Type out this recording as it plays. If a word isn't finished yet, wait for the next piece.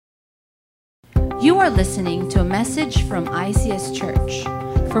You are listening to a message from ICS Church.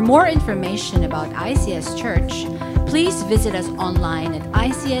 For more information about ICS Church, please visit us online at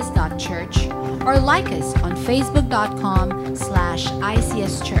ics.church or like us on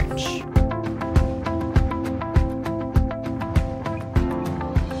facebook.com/ICSchurch.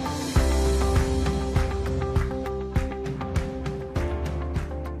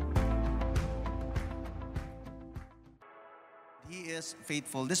 He is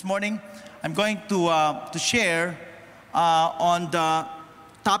faithful. This morning, I'm going to share on the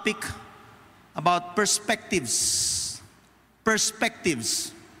topic about perspectives.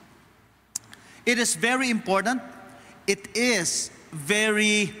 Perspectives. It is very important. It is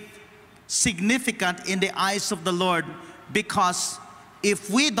very significant in the eyes of the Lord, because if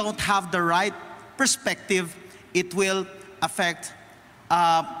we don't have the right perspective, it will affect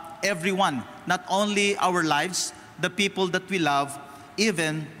everyone, not only our lives, the people that we love,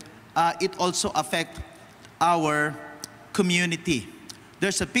 even it also affects our community.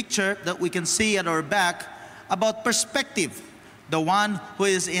 There's a picture that we can see at our back about perspective. The one who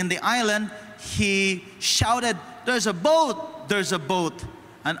is in the island, he shouted, "There's a boat, there's a boat."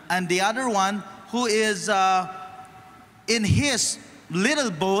 And the other one who is in his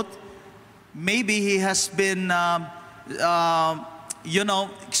little boat, maybe he has been,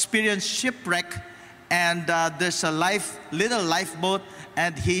 experienced shipwreck, and there's a little lifeboat,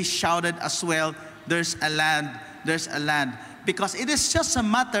 and he shouted as well, "There's a land, there's a land." Because it is just a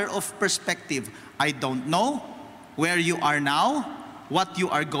matter of perspective. I don't know where you are now, what you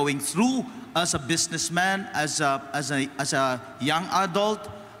are going through as a businessman, as a young adult,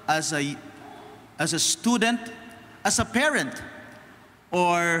 as a student, as a parent,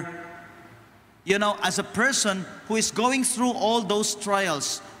 or as a person who is going through all those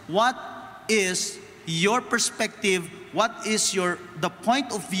trials. What is your perspective? What is the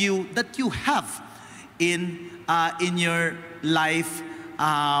point of view that you have in your life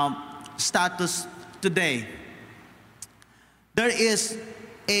status today? There is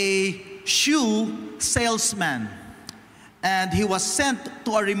a shoe salesman, and he was sent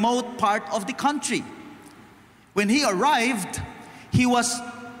to a remote part of the country. When he arrived, he was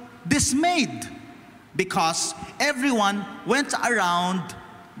dismayed because everyone went around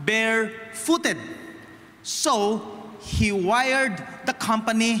barefooted. So he wired the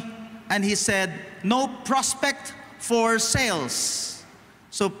company and he said, "No prospect for sales.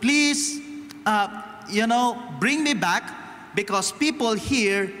 So please, bring me back, because people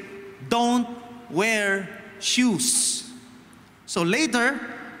here don't wear shoes." So later,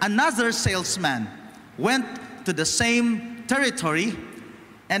 another salesman went to the same territory,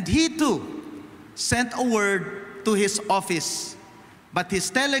 and he too sent a word to his office. But his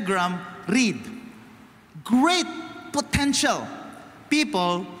telegram read, "Great potential.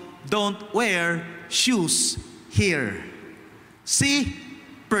 People don't wear shoes here." See,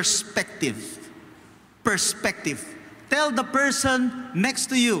 perspective. Perspective. Tell the person next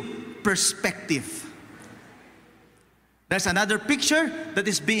to you, perspective. There's another picture that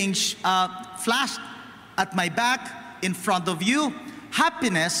is being flashed at my back in front of you.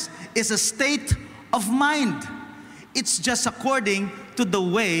 Happiness is a state of mind. It's just according to the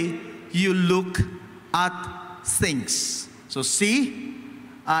way you look at things. So see,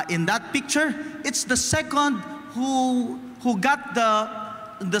 in that picture, it's the second who got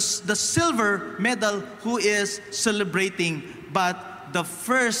the silver medal who is celebrating, but the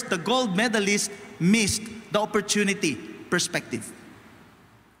gold medalist missed the opportunity. Perspective.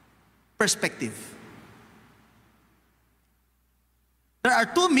 Perspective. There are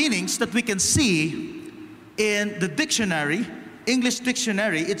two meanings that we can see in the dictionary, English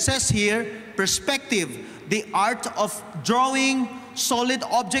dictionary. It says here, perspective, the art of drawing solid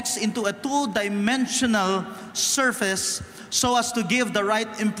objects into a two-dimensional surface so as to give the right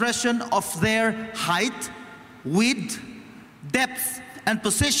impression of their height, width, depth, and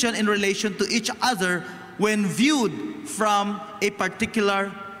position in relation to each other when viewed from a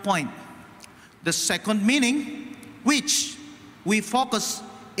particular point. The second meaning, which we focus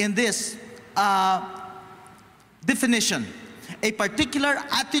in this definition, a particular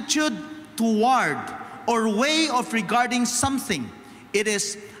attitude toward or way of regarding something. It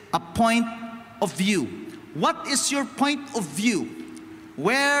is a point of view. What is your point of view?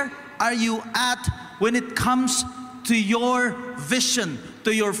 Where are you at when it comes to your vision,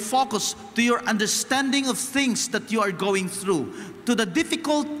 to your focus, to your understanding of things that you are going through, to the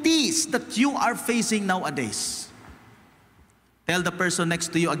difficulties that you are facing nowadays? Tell the person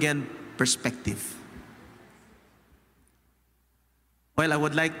next to you again, perspective. Well, I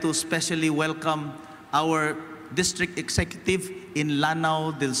would like to especially welcome our district executive in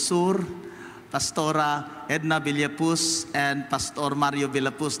Lanao del Sur, Pastora Edna Villapuz and Pastor Mario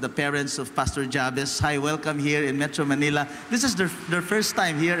Villapuz, the parents of Pastor Jabez. Hi, welcome here in Metro Manila. This is their first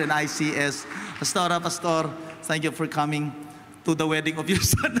time here in ICS. Pastor, thank you for coming to the wedding of your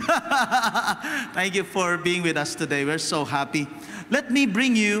son. Thank you for being with us today. We're so happy. Let me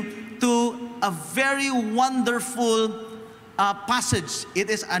bring you to a very wonderful passage. It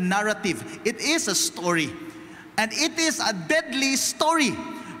is a narrative. It is a story. And it is a deadly story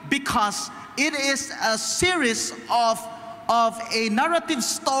because it is a series of a narrative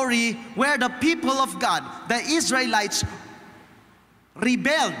story where the people of God, the Israelites,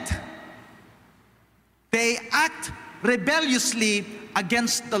 rebelled. They act rebelliously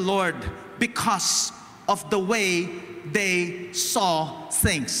against the Lord because of the way they saw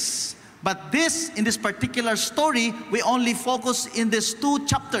things. But in this particular story, we only focus in these two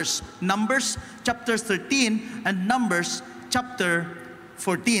chapters, Numbers chapter 13 and Numbers chapter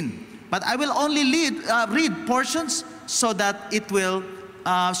 14. But I will only read portions so that it will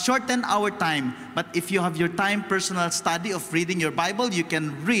shorten our time. But if you have your time, personal study of reading your Bible, you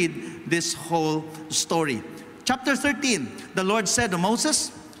can read this whole story. Chapter 13, the Lord said to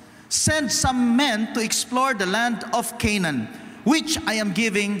Moses, "Send some men to explore the land of Canaan, which I am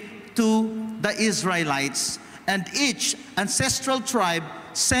giving to the Israelites, and each ancestral tribe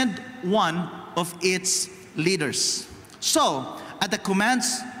send one of its leaders." So, at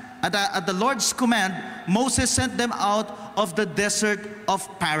the Lord's command, Moses sent them out of the desert of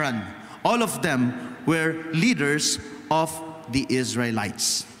Paran. All of them were leaders of the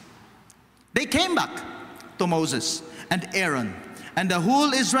Israelites. They came back to Moses and Aaron and the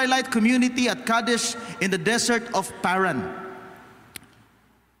whole Israelite community at Kadesh in the desert of Paran.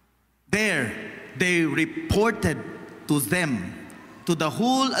 There they reported to them, to the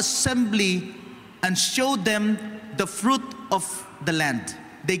whole assembly, and showed them the fruit of the land.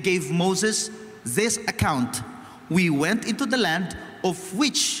 They gave Moses this account: "We went into the land of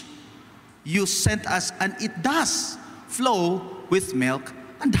which you sent us, and it does flow with milk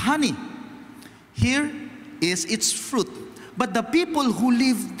and honey. Here is its fruit. But the people who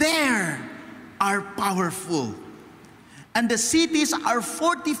live there are powerful, and the cities are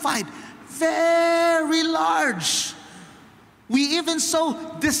fortified, very large. We even saw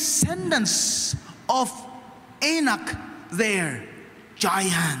descendants of Anak there,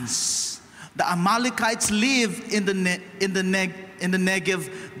 giants. The Amalekites live in the Negev.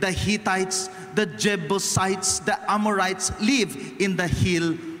 The Hittites, the Jebusites, the Amorites live in the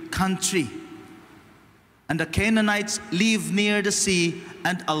hill country. And the Canaanites live near the sea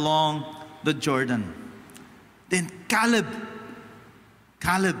and along the Jordan." Then Caleb,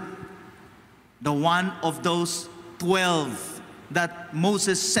 the one of those 12 that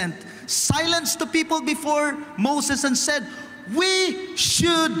Moses sent, silenced the people before Moses and said, "We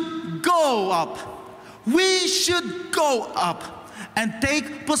should go up. We should go up and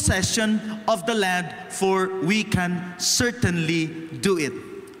take possession of the land, for we can certainly do it."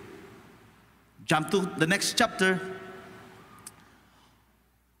 Jump to the next chapter.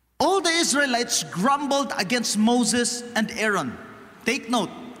 All the Israelites grumbled against Moses and Aaron. Take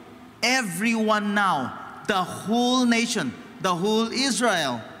note, everyone now, the whole nation, the whole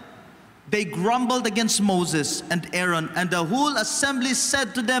Israel, they grumbled against Moses and Aaron, and the whole assembly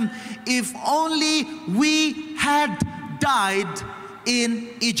said to them, "If only we had died in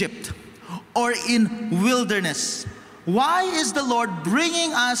Egypt or in wilderness. Why is the Lord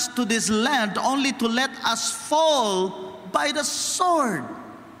bringing us to this land only to let us fall by the sword?"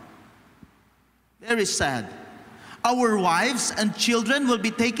 Very sad. "Our wives and children will be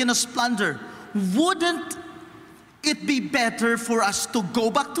taken as plunder. Wouldn't it be better for us to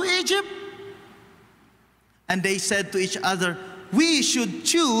go back to Egypt?" And they said to each other, "We should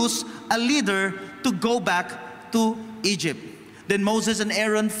choose a leader to go back to Egypt." Then Moses and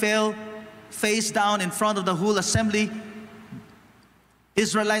Aaron fell face down in front of the whole assembly.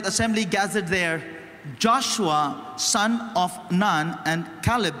 Israelite assembly gathered there. Joshua, son of Nun, and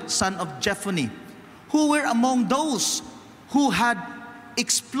Caleb, son of Jephunneh, who were among those who had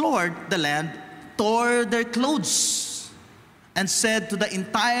explored the land, tore their clothes and said to the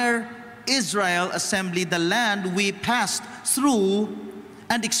entire Israel assembly, "The land we passed through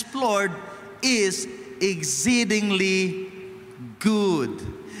and explored is exceedingly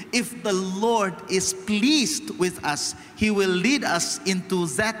good. If the Lord is pleased with us, He will lead us into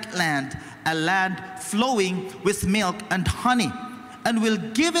that land, a land flowing with milk and honey, and will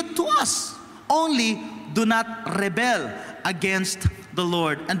give it to us. Only do not rebel against the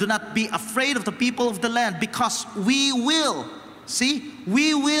Lord, and do not be afraid of the people of the land, because we will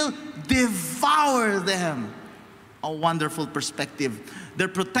devour them." A wonderful perspective. Their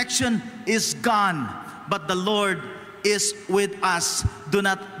protection is gone, but the Lord is with us. Do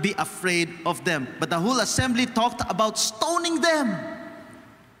not be afraid of them. But the whole assembly talked about stoning them.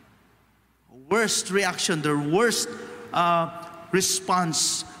 Worst reaction, their worst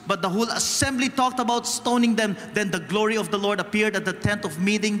response. But the whole assembly talked about stoning them. Then the glory of the Lord appeared at the tent of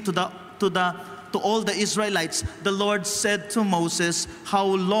meeting to all the Israelites. The Lord said to Moses, how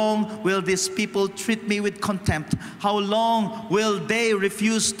long will these people treat me with contempt? How long will they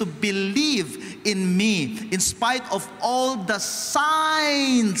refuse to believe in me in spite of all the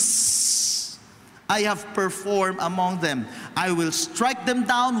signs I have performed among them? I will strike them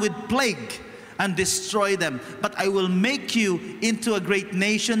down with plague and destroy them, but I will make you into a great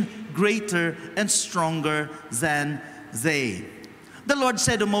nation, greater and stronger than they. The Lord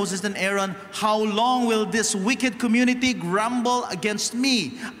said to Moses and Aaron, how long will this wicked community grumble against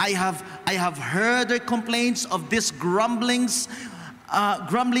me? I have heard their complaints of these grumbling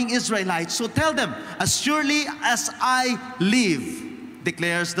Israelites. So tell them, as surely as I live,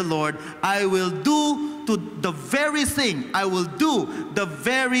 declares the Lord, I will do the very thing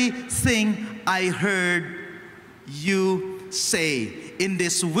I heard you say. In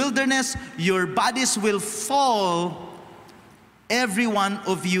this wilderness, your bodies will fall, every one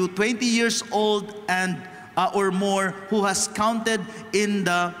of you 20 years old and or more, who has counted in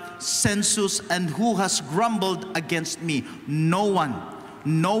the census and who has grumbled against me. No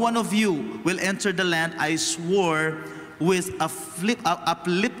one of you will enter the land I swore with a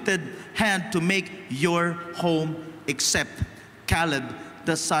uplifted hand to make your home, except Caleb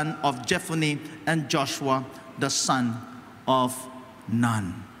the son of Jephunneh and Joshua the son of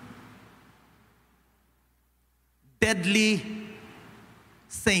Nun. Deadly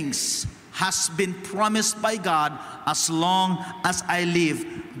things has been promised by God as long as I live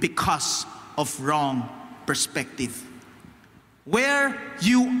because of wrong perspective. Where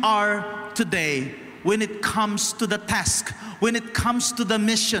you are today, when it comes to the task, when it comes to the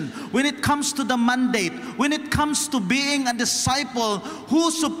mission, when it comes to the mandate, when it comes to being a disciple who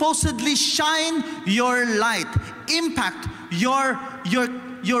supposedly shine your light, impact your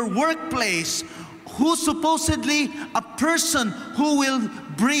workplace, who supposedly a person who will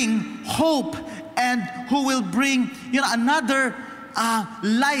bring hope and who will bring another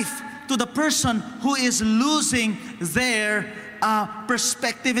life to the person who is losing their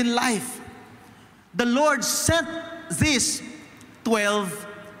perspective in life. The Lord sent these 12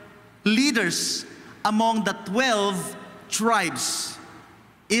 leaders among the 12 tribes.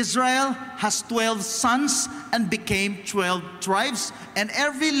 Israel has 12 sons and became 12 tribes, and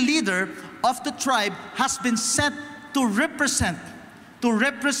every leader of the tribe has been sent to represent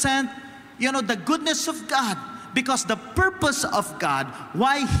the goodness of God, because the purpose of God,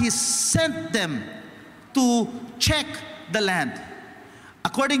 why He sent them to check the land.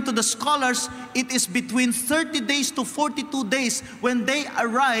 According to the scholars, it is between 30 days to 42 days when they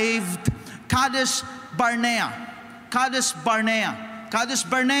arrived Kadesh Barnea. Kadesh Barnea. Kadesh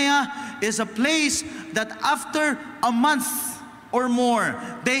Barnea is a place that after a month or more,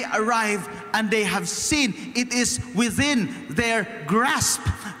 they arrive and they have seen it is within their grasp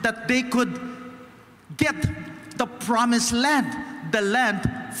that they could get the promised land, the land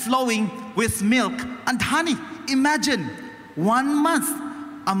flowing with milk and honey. Imagine 1 month,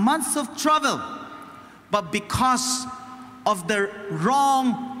 a month of travel, but because of their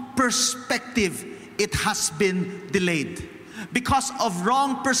wrong perspective, it has been delayed. Because of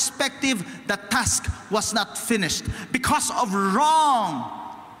wrong perspective, the task was not finished. Because of wrong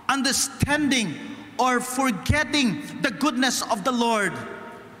understanding or forgetting the goodness of the Lord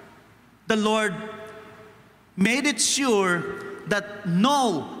made it sure that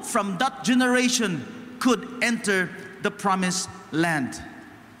no from that generation could enter the promised land.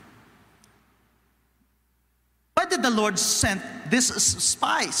 Why did the Lord send these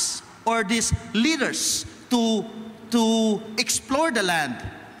spies or these leaders to explore the land?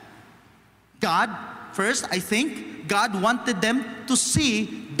 God, first, I think, God wanted them to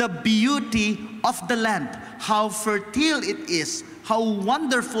see the beauty of the land, how fertile it is, how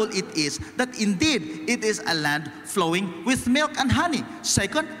wonderful it is, that indeed it is a land flowing with milk and honey.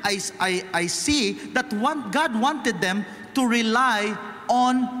 Second, I see that God wanted them to rely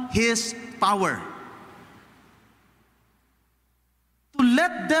on His power. To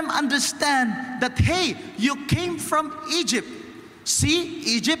let them understand that, hey, you came from Egypt. See,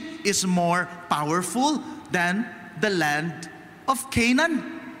 Egypt is more powerful than the land of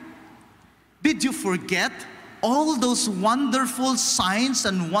Canaan. Did you forget all those wonderful signs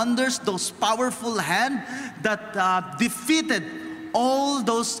and wonders, those powerful hands that defeated all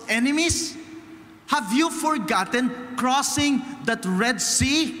those enemies? Have you forgotten crossing that Red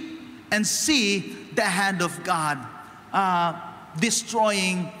Sea and see the hand of God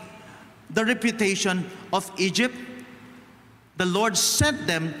destroying the reputation of Egypt? The Lord sent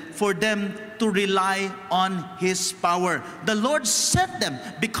them for them to rely on His power. The Lord sent them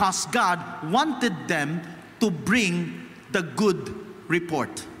because God wanted them to bring the good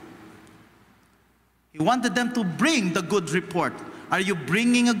report. He wanted them to bring the good report. Are you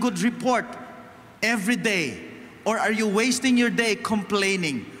bringing a good report every day? Or are you wasting your day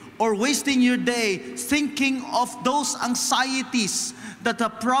complaining? Or wasting your day thinking of those anxieties that are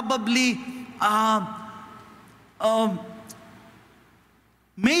probably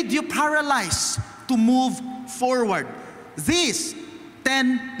made you paralyzed to move forward? These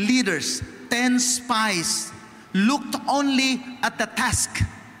 10 leaders, 10 spies, looked only at the task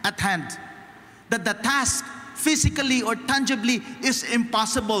at hand. That the task physically or tangibly is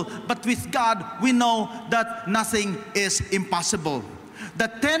impossible, but with God we know that nothing is impossible. The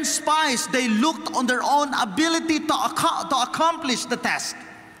 10 spies, they looked on their own ability to accomplish the task.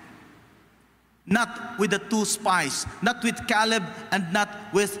 Not with the 2 spies, not with Caleb and not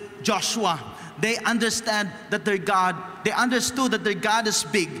with Joshua. They understand that their God, they understood that their God is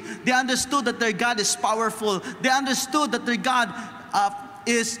big. They understood that their God is powerful. They understood that their God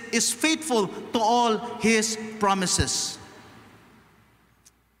is faithful to all His promises.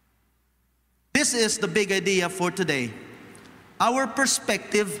 This is the big idea for today. Our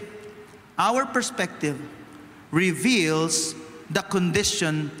perspective reveals the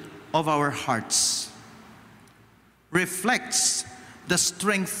condition of our hearts, reflects the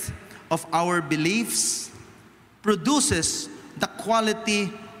strength of our beliefs, produces the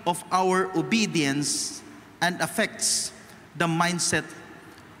quality of our obedience, and affects the mindset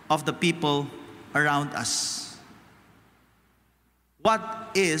of the people around us.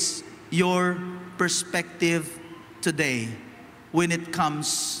 What is your perspective today when it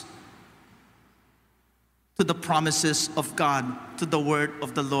comes to the promises of God, to the word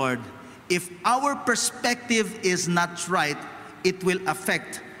of the Lord? If our perspective is not right, it will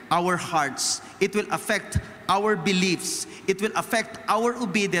affect our hearts, it will affect our beliefs, it will affect our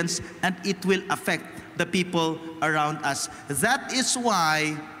obedience, and it will affect the people around us. That is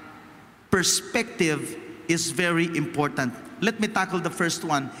why perspective is very important. Let me tackle the first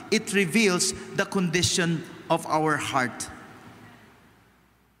one. It reveals the condition of our heart.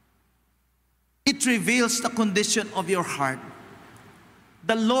 It reveals the condition of your heart.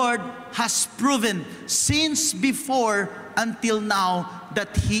 The Lord has proven since before until now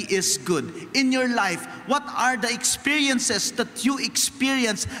that He is good. In your life, what are the experiences that you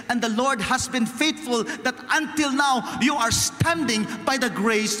experience? And the Lord has been faithful that until now you are standing by the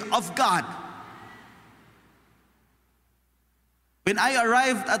grace of God. When I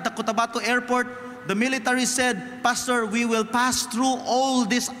arrived at the Cotabato airport, the military said, "Pastor, we will pass through all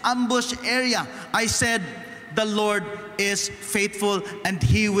this ambush area." I said, "The Lord is faithful and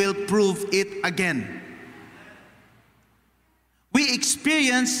He will prove it again." We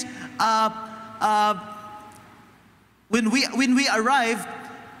experience when we arrive,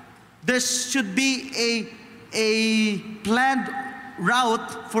 there should be a planned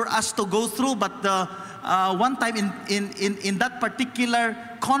route for us to go through, but one time in that particular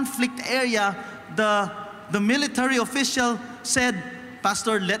conflict area, the military official said,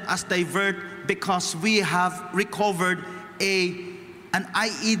 "Pastor, let us divert because we have recovered an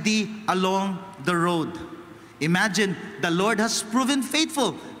IED along the road." Imagine, the Lord has proven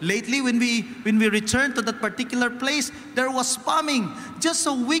faithful. Lately, when we returned to that particular place, there was bombing. Just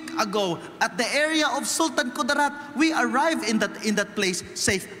a week ago, at the area of Sultan Kudarat, we arrived in that place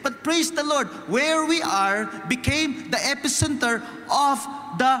safe. But praise the Lord, where we are became the epicenter of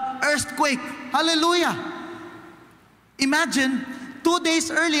the earthquake. Hallelujah! Imagine, 2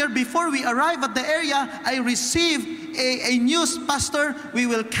 days earlier, before we arrived at the area, I received a news, "Pastor, we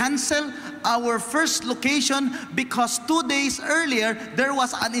will cancel our first location because 2 days earlier there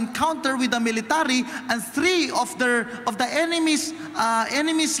was an encounter with the military and 3 of the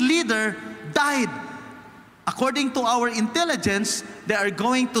enemy's leader died. According to our intelligence, they are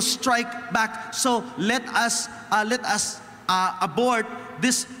going to strike back. So let us abort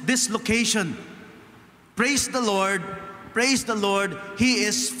this location." Praise the Lord. Praise the Lord. He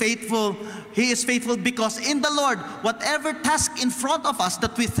is faithful. He is faithful because in the Lord, whatever task in front of us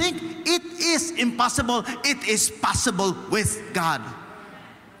that we think it is impossible, it is possible with God.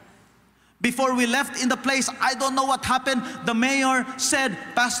 Before we left in the place, I don't know what happened. The mayor said,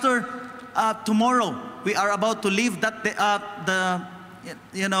 "Pastor, tomorrow we are about to leave that day, the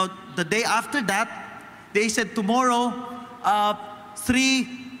day after that." They said tomorrow,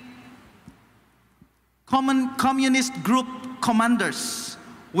 communist group commanders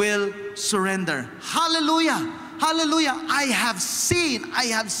will surrender. Hallelujah. Hallelujah. I have seen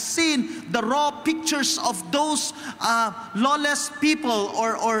the raw pictures of those lawless people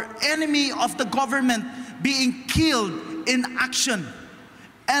or enemy of the government being killed in action.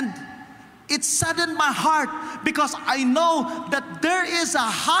 And it saddened my heart because I know that there is a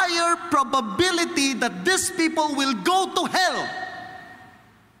higher probability that these people will go to hell.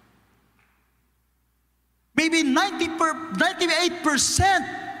 Maybe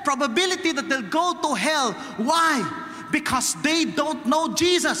 98% probability that they'll go to hell. Why? Because they don't know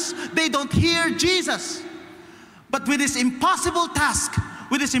Jesus. They don't hear Jesus. But with this impossible task,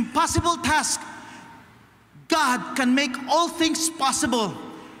 God can make all things possible.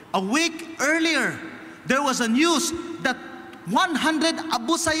 A week earlier, there was a news that 100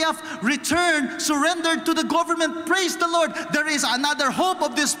 Abu Sayyaf returned, surrendered to the government. Praise the Lord. There is another hope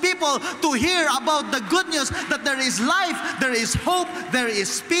of these people to hear about the good news that there is life, there is hope, there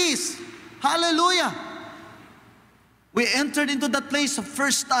is peace. Hallelujah. We entered into that place the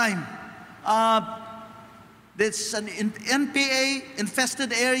first time. It's an NPA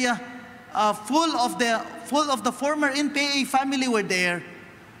infested area, full of the former NPA family were there.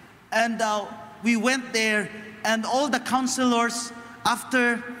 And we went there. And all the counselors,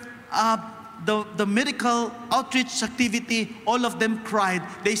 after the medical outreach activity, all of them cried.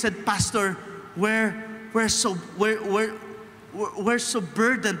 They said, "Pastor, we're so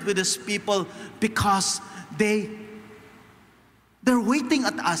burdened with these people because they're waiting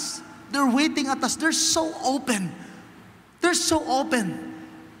at us. They're waiting at us. They're so open. They're so open."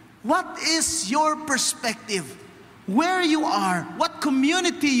 What is your perspective? Where you are, what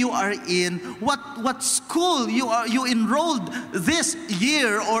community you are in, what school you enrolled this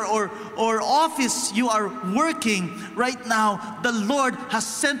year, or office you are working right now. The Lord has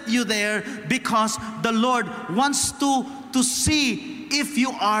sent you there because the Lord wants to see if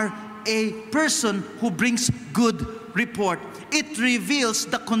you are a person who brings good report. It reveals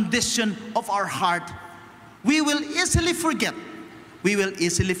the condition of our heart. We will easily forget. We will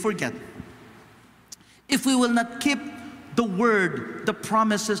easily forget if we will not keep the word, the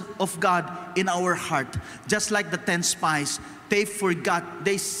promises of God in our heart. Just like the 10 spies, they forgot.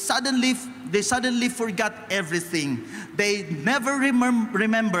 They suddenly forgot everything. They never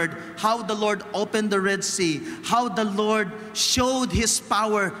remembered how the Lord opened the Red Sea, how the Lord showed His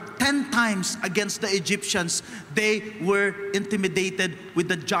power 10 times against the Egyptians. They were intimidated with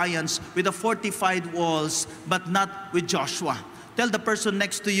the giants, with the fortified walls, but not with Joshua. Tell the person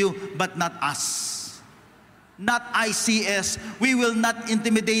next to you, but not us. Not ICS. We will not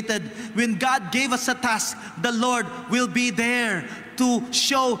intimidated. When God gave us a task, the Lord will be there to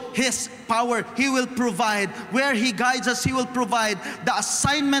show His power. He will provide. Where He guides us, He will provide. The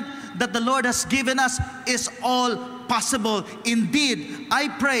assignment that the Lord has given us is all possible. Indeed, I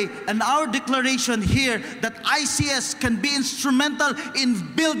pray, and our declaration here, that ICS can be instrumental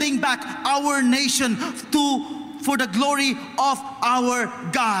in building back our nation for the glory of our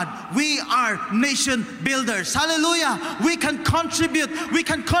God. We are nation builders. Hallelujah. We can contribute. We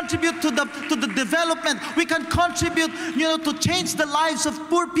can contribute to the development. We can contribute, to change the lives of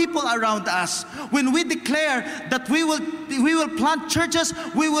poor people around us. When we declare that we will plant churches,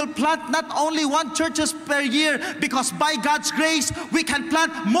 we will plant not only one churches per year, because by God's grace, we can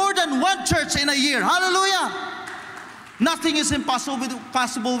plant more than one church in a year. Hallelujah. Nothing is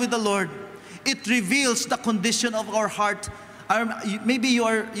impossible with the Lord. It reveals the condition of our heart. Maybe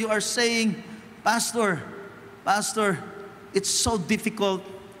you are saying, Pastor, it's so difficult.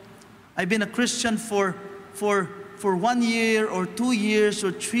 I've been a Christian for 1 year or 2 years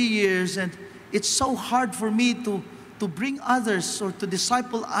or 3 years, and it's so hard for me to bring others or to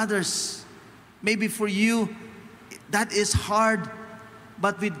disciple others. Maybe for you, that is hard,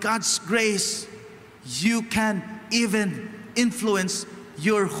 but with God's grace, you can even influence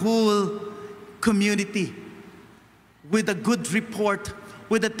your whole community with a good report,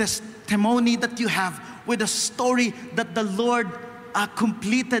 with a testimony that you have, with a story that the Lord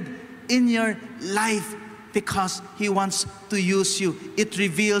completed in your life, because He wants to use you. It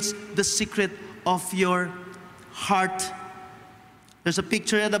reveals the secret of your heart. There's a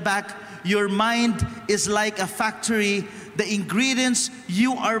picture at the back. Your mind is like a factory. The ingredients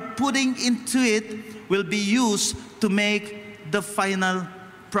you are putting into it will be used to make the final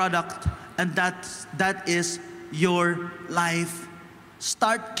product. And that is your life.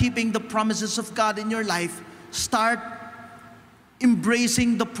 Start keeping the promises of God in your life. Start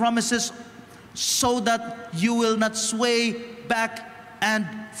embracing the promises so that you will not sway back and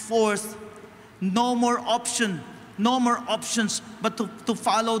forth. No more option. No more options but to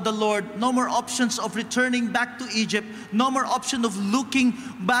follow the Lord. No more options of returning back to Egypt. No more option of looking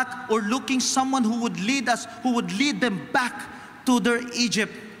back or looking someone who would lead us, who would lead them back to their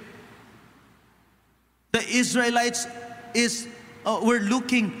Egypt. The Israelites were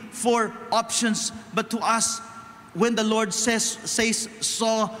looking for options, but to us, when the Lord says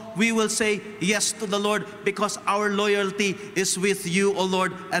so, we will say yes to the Lord, because our loyalty is with you, O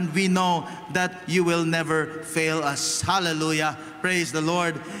Lord, and we know that you will never fail us. Hallelujah. Praise the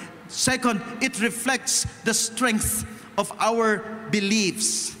Lord. Second, it reflects the strength of our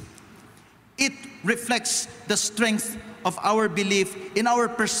beliefs. It reflects the strength of our belief.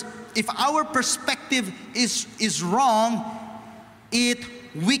 If our perspective is wrong, it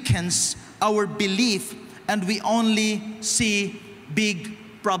weakens our belief, and we only see big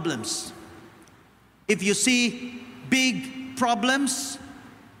problems. If you see big problems,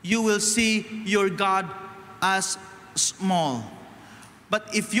 you will see your God as small. But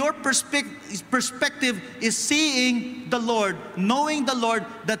if your perspective is seeing the Lord, knowing the Lord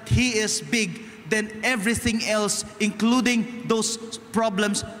that He is big, then everything else, including those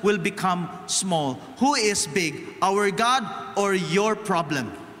problems, will become small. Who is big? Our God or your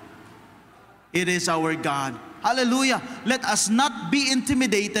problem? It is our God. Hallelujah. Let us not be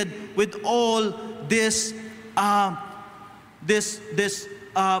intimidated with all this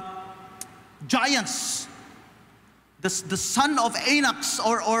giants, the son of Anax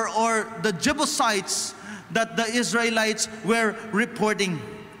or the Jebusites that the Israelites were reporting,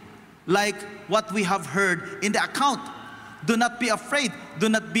 like what we have heard in the account. Do not be afraid. Do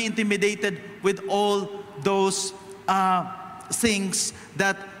not be intimidated with all those things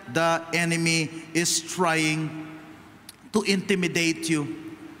that the enemy is trying to intimidate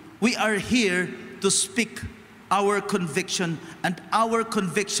you. We are here to speak our conviction, and our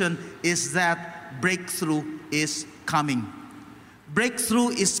conviction is that breakthrough is coming. Breakthrough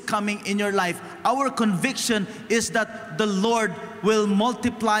is coming in your life. Our conviction is that the Lord will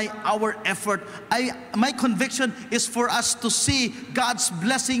multiply our effort. My conviction is for us to see God's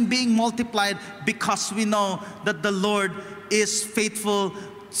blessing being multiplied, because we know that the Lord is faithful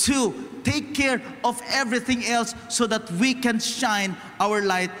to take care of everything else, so that we can shine our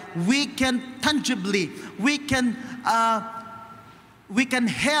light. We can tangibly, we can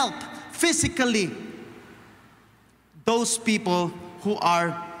help physically those people who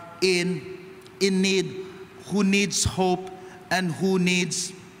are in need, who needs hope, and who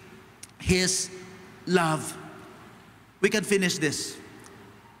needs His love. We can finish this.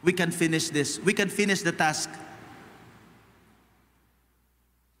 We can finish this. We can finish the task.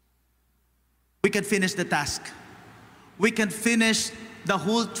 We can finish the task. We can finish the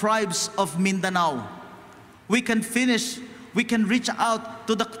whole tribes of Mindanao. We can reach out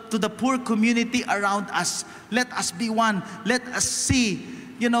to the poor community around us. Let us be one. Let us see,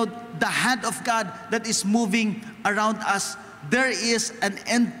 the hand of God that is moving around us. There is an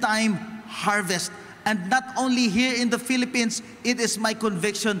end time harvest. And not only here in the Philippines, it is my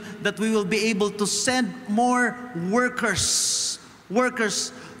conviction that we will be able to send more workers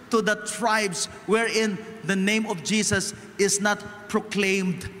to the tribes wherein the name of Jesus is not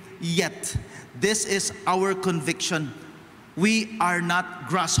proclaimed yet. This is our conviction. We are not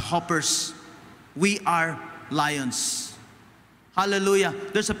grasshoppers. We are lions. Hallelujah.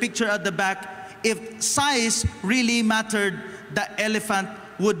 There's a picture at the back. If size really mattered, the elephant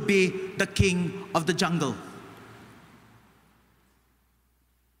would be the king of the jungle.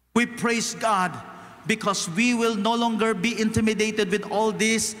 We praise God because we will no longer be intimidated with all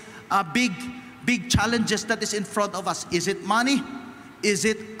these big challenges that is in front of us. Is it money? Is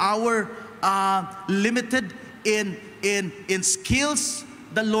it our limited in skills?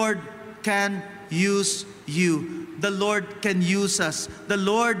 The Lord can use you. The Lord can use us. The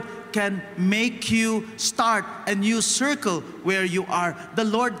Lord can make you start a new circle where you are. The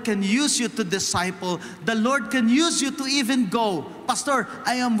Lord can use you to disciple. The Lord can use you to even go, Pastor,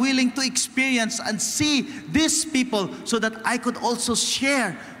 I am willing to experience and see these people so that I could also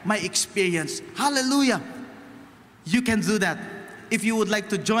share my experience. Hallelujah. You can do that. If you would like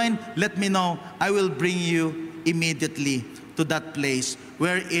to join, let me know. I will bring you immediately to that place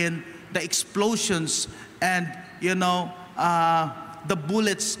wherein the explosions and the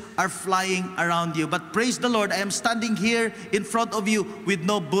bullets are flying around you. But praise the Lord, I am standing here in front of you with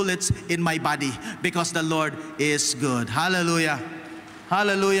no bullets in my body because the Lord is good. Hallelujah.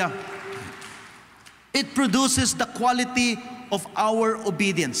 Hallelujah. It produces the quality of our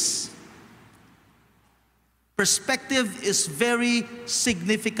obedience. Perspective is very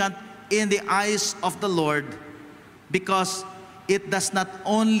significant in the eyes of the Lord because it does not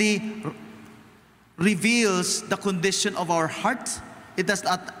only reveals the condition of our heart. It does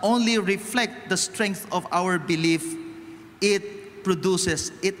not only reflect the strength of our belief, it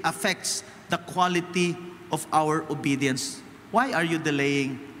produces, it affects the quality of our obedience. Why are you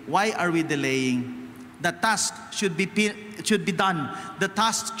delaying? Why are we delaying? The task should be done. The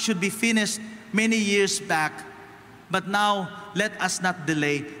task should be finished many years back. But now, let us not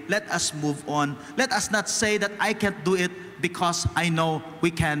delay. Let us move on. Let us not say that I can't do it because I know we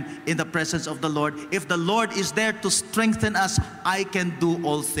can in the presence of the Lord. If the Lord is there to strengthen us, I can do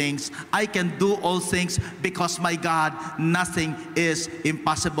all things. I can do all things because my God, nothing is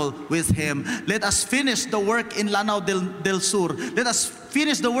impossible with Him. Let us finish the work in Lanao del Sur. Let us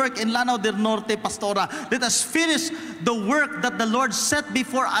finish the work in Lanao del Norte, Pastora. Let us finish the work that the Lord set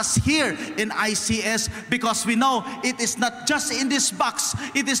before us here in ICS, because we know it is not just in this box.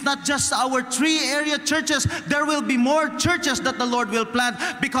 It is not just our 3 area churches. There will be more churches that the Lord will plant,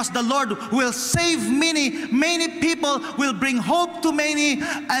 because the Lord will save many people, will bring hope to many,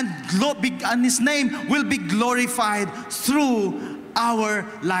 and His name will be glorified through our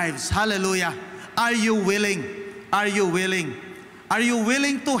lives. Hallelujah. Are you willing? Are you willing? Are you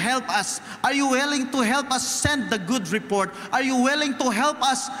willing to help us? Are you willing to help us send the good report? Are you willing to help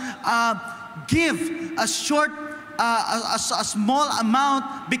us give a small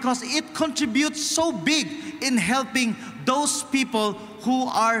amount, because it contributes so big in helping those people who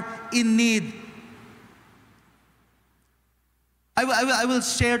are in need? I will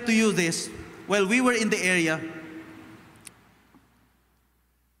share to you this. While we were in the area,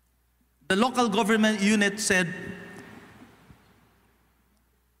 the local government unit said,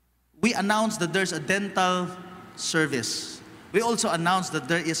 we announced that there's a dental service. We also announced that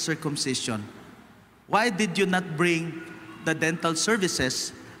there is circumcision. Why did you not bring the dental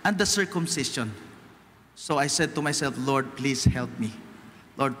services and the circumcision? So I said to myself, Lord, please help me.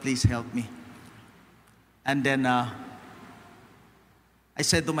 Lord, please help me. And then I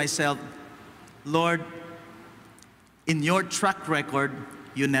said to myself, Lord, in your track record,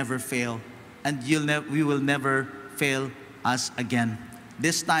 you never fail. And we will never fail us again.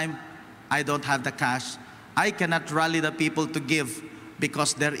 This time, I don't have the cash. I cannot rally the people to give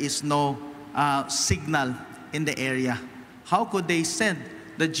because there is no signal in the area. How could they send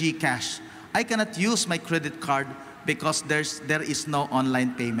the GCash? I cannot use my credit card because there is no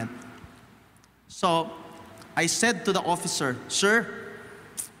online payment. So I said to the officer, sir,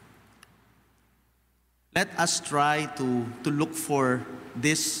 let us try to look for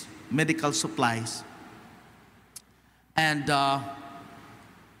these medical supplies and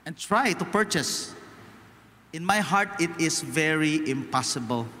try to purchase. In my heart, it is very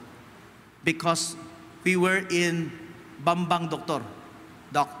impossible, because we were in Bambang,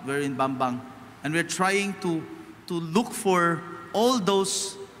 we're in Bambang, and we're trying to look for all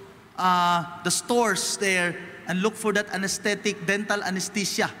those the stores there and look for that anesthetic, dental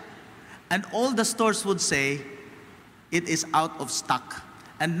anesthesia, and all the stores would say it is out of stock.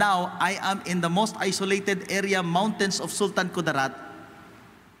 And now I am in the most isolated area, mountains of Sultan Kudarat,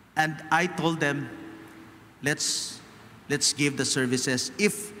 and I told them, let's give the services.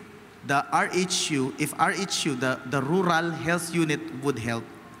 If the RHU, the rural health unit would help.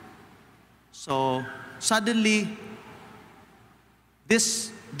 So suddenly,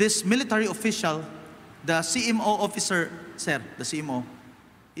 this military official, the CMO officer, sir, the CMO,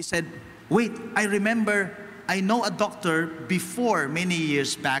 he said, wait, I know a doctor before many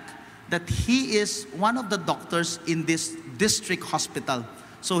years back that he is one of the doctors in this district hospital.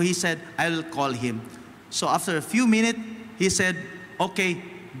 So he said, I will call him. So after a few minutes, he said, okay,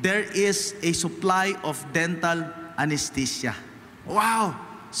 there is a supply of dental anesthesia. Wow.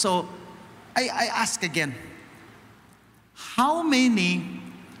 So I ask again, how many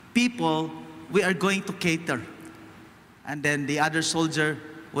people we are going to cater? And then the other soldier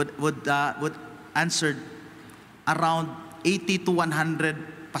would answer, around 80 to 100,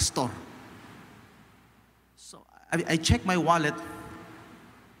 pastor. So I check my wallet.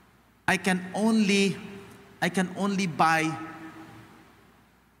 I can only buy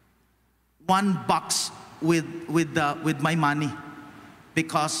one box with my money,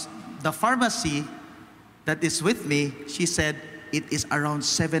 because the pharmacy that is with me, she said it is around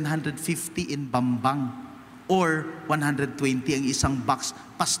 750 in Bambang or 120 ang isang box.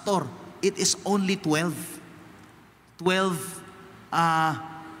 Pastor, it is only 12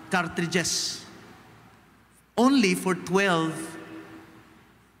 cartridges, only for 12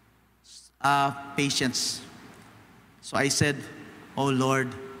 patients. So I said, oh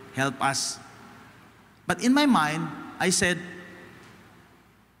Lord, help us. But in my mind, I said,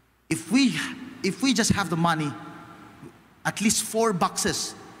 if we just have the money, at least 4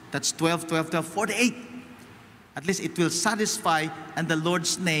 boxes That's 12, 12, 12, 48. At least it will satisfy, and the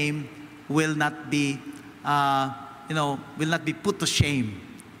Lord's name will not be, will not be put to shame.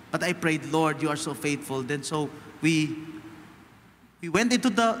 But I prayed, Lord, you are so faithful. Then so we went into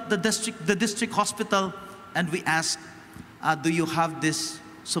the district hospital, and we asked, do you have this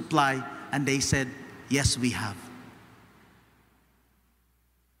supply? And they said, yes, we have.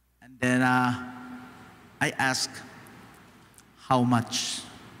 And then I asked, how much?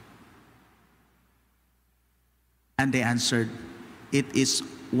 And they answered, it is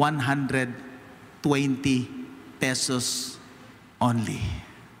 120 pesos only.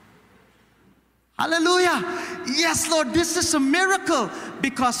 Hallelujah! Yes, Lord, this is a miracle,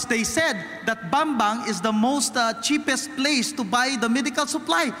 because they said that Bambang is the most cheapest place to buy the medical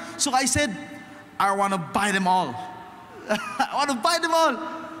supply. So I said, I want to buy them all. I want to buy them all.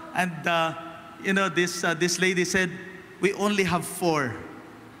 And this lady said, we only have 4.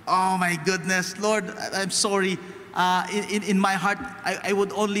 Oh my goodness, Lord, I'm sorry. In my heart, I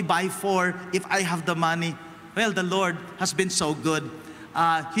would only buy 4 if I have the money. Well, the Lord has been so good.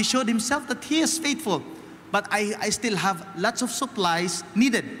 He showed himself that he is faithful. But I still have lots of supplies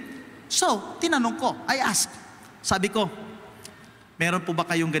needed. So, tinanong ko, I asked. Sabi ko, meron po ba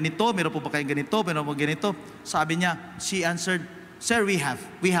kayong ganito? Meron po ba kayong ganito? Meron po ganito? Sabi niya, she answered, sir, we have.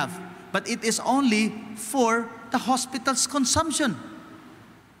 But it is only for the hospital's consumption.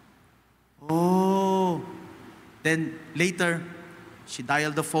 Oh. Then later, she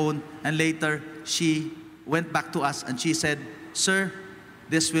dialed the phone, and later she went back to us and she said, sir,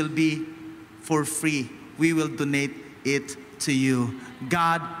 this will be for free. We will donate it to you.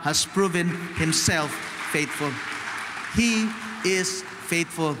 God has proven himself faithful. He is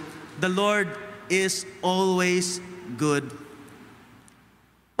faithful. The Lord is always good.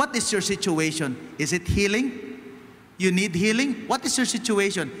 What is your situation? Is it healing? You need healing? What is your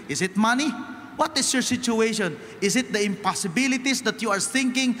situation? Is it money? What is your situation? Is it the impossibilities that you are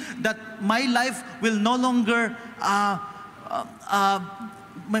thinking that my life will no longer,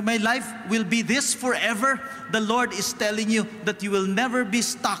 my life will be this forever? The Lord is telling you that you will never be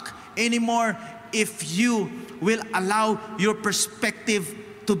stuck anymore if you will allow your perspective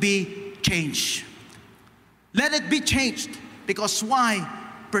to be changed. Let it be changed, because why?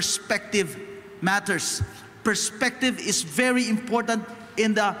 Perspective matters. Perspective is very important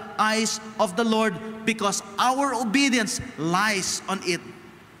in the eyes of the Lord, because our obedience lies on it.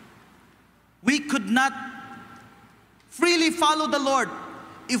 We could not freely follow the Lord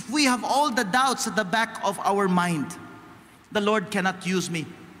if we have all the doubts at the back of our mind. The Lord cannot use me.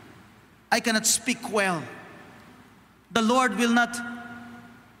 I cannot speak well. The Lord will not,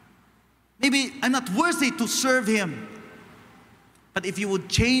 maybe I'm not worthy to serve Him. But if you would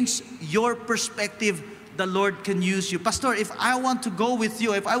change your perspective, the Lord can use you. Pastor, if I want to go with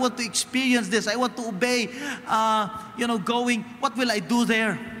you, if I want to experience this, I want to obey, going, what will I do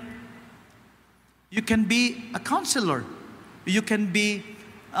there? You can be a counselor. You can be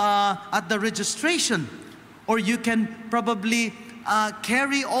at the registration. Or you can probably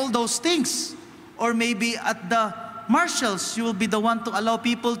carry all those things. Or maybe at the marshals, you will be the one to allow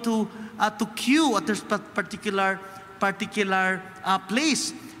people to queue at this particular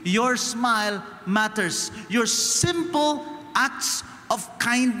place. Your smile matters. Your simple acts of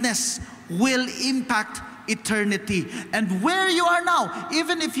kindness will impact eternity. And where you are now,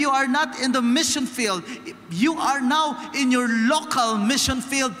 even if you are not in the mission field, you are now in your local mission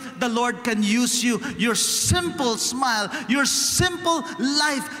field, the Lord can use you. Your simple smile, your simple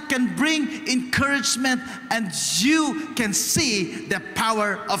life can bring encouragement, and you can see the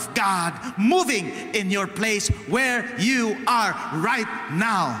power of God moving in your place where you are right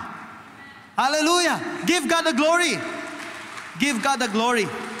now. Hallelujah. Give God the glory. Give God the glory.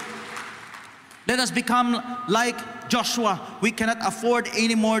 Let us become like Joshua. We cannot afford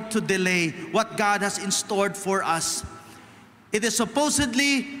anymore to delay what God has in store for us. It is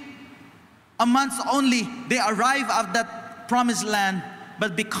supposedly a month only they arrive at that promised land,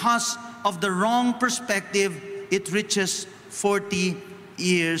 but because of the wrong perspective, it reaches 40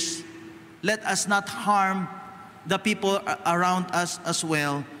 years. Let us not harm the people around us as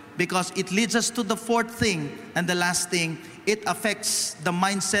well, because it leads us to the fourth thing and the last thing. It affects the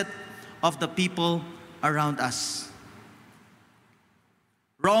mindset of the people around us.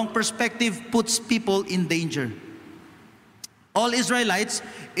 Wrong perspective puts people in danger. All Israelites,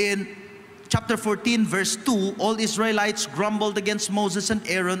 in chapter 14, verse 2, all Israelites grumbled against Moses and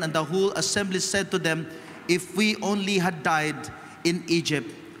Aaron, and the whole assembly said to them, if we only had died in Egypt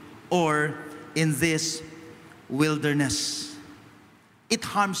or in this wilderness. It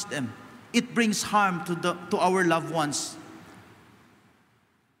harms them. It brings harm to our loved ones.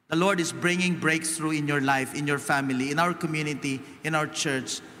 The Lord is bringing breakthrough in your life, in your family, in our community, in our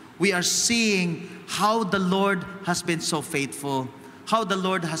church. We are seeing how the Lord has been so faithful, how the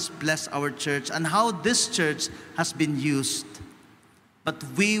Lord has blessed our church, and how this church has been used. But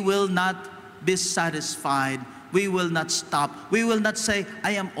we will not be satisfied. We will not stop. We will not say,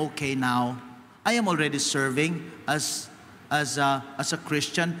 I am okay now. I am already serving as a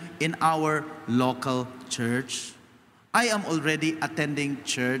Christian in our local church. I am already attending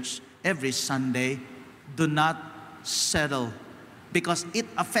church every Sunday. Do not settle, because it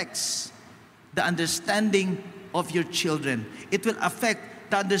affects the understanding of your children. It will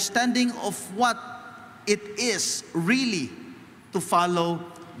affect the understanding of what it is really to follow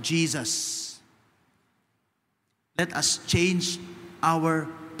Jesus. Let us change our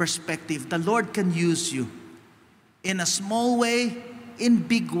perspective. The Lord can use you in a small way, in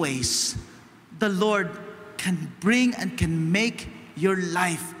big ways. The Lord can bring and can make your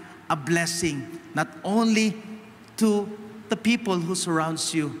life a blessing, not only to the people who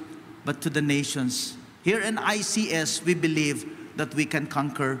surrounds you, but to the nations. Here in ICS, we believe that we can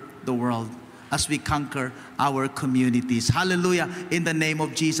conquer the world as we conquer our communities. Hallelujah. In the name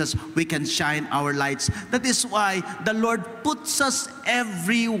of Jesus, we can shine our lights. That is why the Lord puts us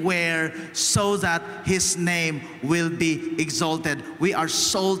everywhere so that His name will be exalted. We are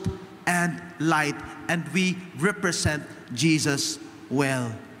salt and light, and we represent Jesus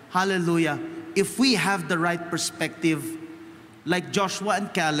well. Hallelujah. If we have the right perspective, like Joshua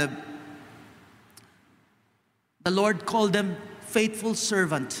and Caleb, the Lord called them faithful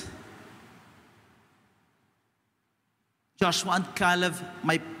servant. Joshua and Caleb,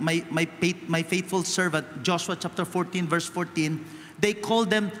 my faithful servant, Joshua chapter 14, verse 14, they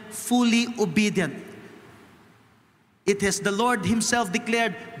called them fully obedient. It is the Lord Himself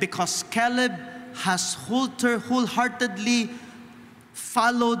declared, because Caleb has wholeheartedly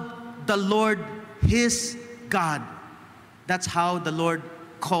followed the Lord his God. That's how the Lord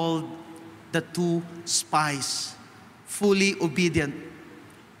called the two spies, fully obedient.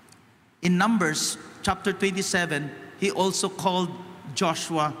 In Numbers chapter 27, He also called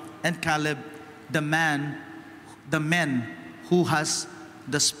Joshua and Caleb the men who has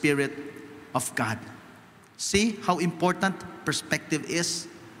the Spirit of God. See how important perspective is?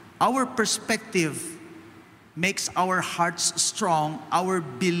 Our perspective makes our hearts strong, our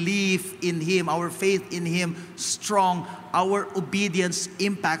belief in Him, our faith in Him strong, our obedience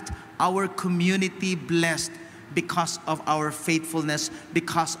impact our community blessed because of our faithfulness,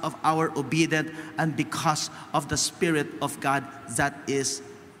 because of our obedience, and because of the Spirit of God that is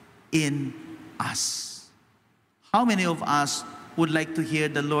in us. How many of us would like to hear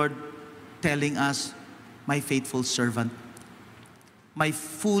the Lord telling us, my faithful servant, my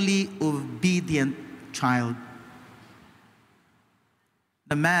fully obedient child,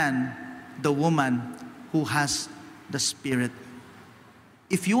 the man, the woman who has the Spirit?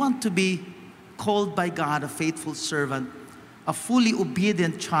 If you want to be called by God a faithful servant, a fully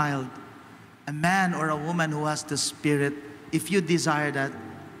obedient child, a man or a woman who has the Spirit, if you desire that,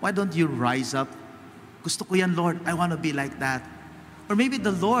 why don't you rise up? Gusto ko yan, Lord. I want to be like that. Or maybe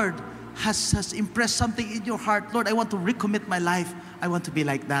the Lord has impressed something in your heart. Lord, I want to recommit my life. I want to be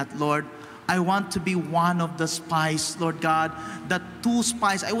like that, Lord. I want to be one of the spies, Lord God. The two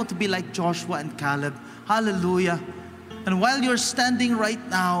spies, I want to be like Joshua and Caleb. Hallelujah. And while you're standing right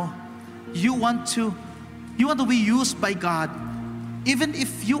now, you want to be used by God. Even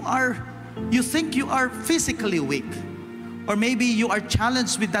if you think you are physically weak, or maybe you are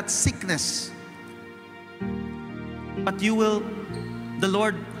challenged with that sickness, but the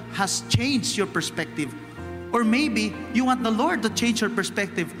Lord has changed your perspective. Or maybe you want the Lord to change your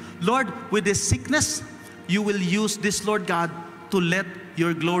perspective. Lord, with this sickness, you will use this, Lord God, to let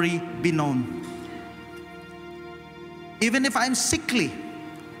your glory be known. Even if I'm sickly,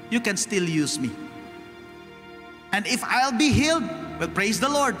 you can still use me. And if I'll be healed, well, praise the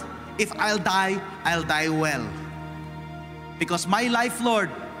Lord. If I'll die well. Because my life, Lord,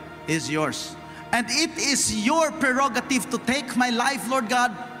 is yours. And it is your prerogative to take my life, Lord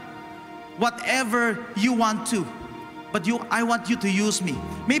God, whatever you want to. But I want you to use me.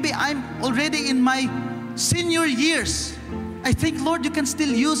 Maybe I'm already in my senior years. I think, Lord, you can still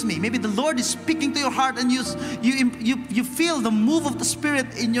use me. Maybe the Lord is speaking to your heart and you feel the move of the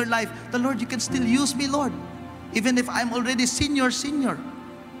Spirit in your life. The Lord, you can still use me, Lord. Even if I'm already senior,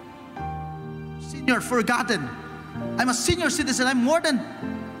 forgotten. I'm a senior citizen. I'm more than,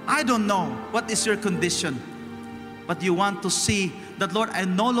 I don't know what is your condition. But you want to see that, Lord, I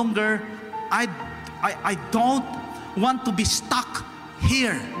no longer, I don't want to be stuck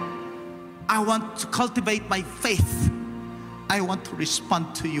here. I want to cultivate my faith. I want to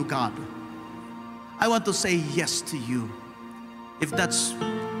respond to you, God. I want to say yes to you. If that's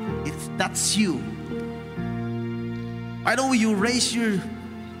you, why don't you raise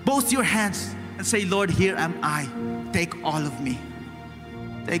both your hands and say, Lord, here am I. Take all of me.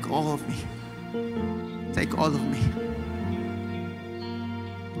 Take all of me. Take all of me.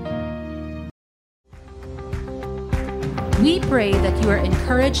 We pray that you are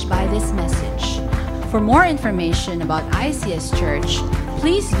encouraged by this message. For more information about ICS Church,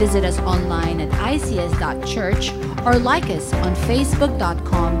 please visit us online at ics.church or like us on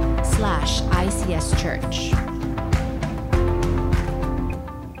facebook.com/ICS Church.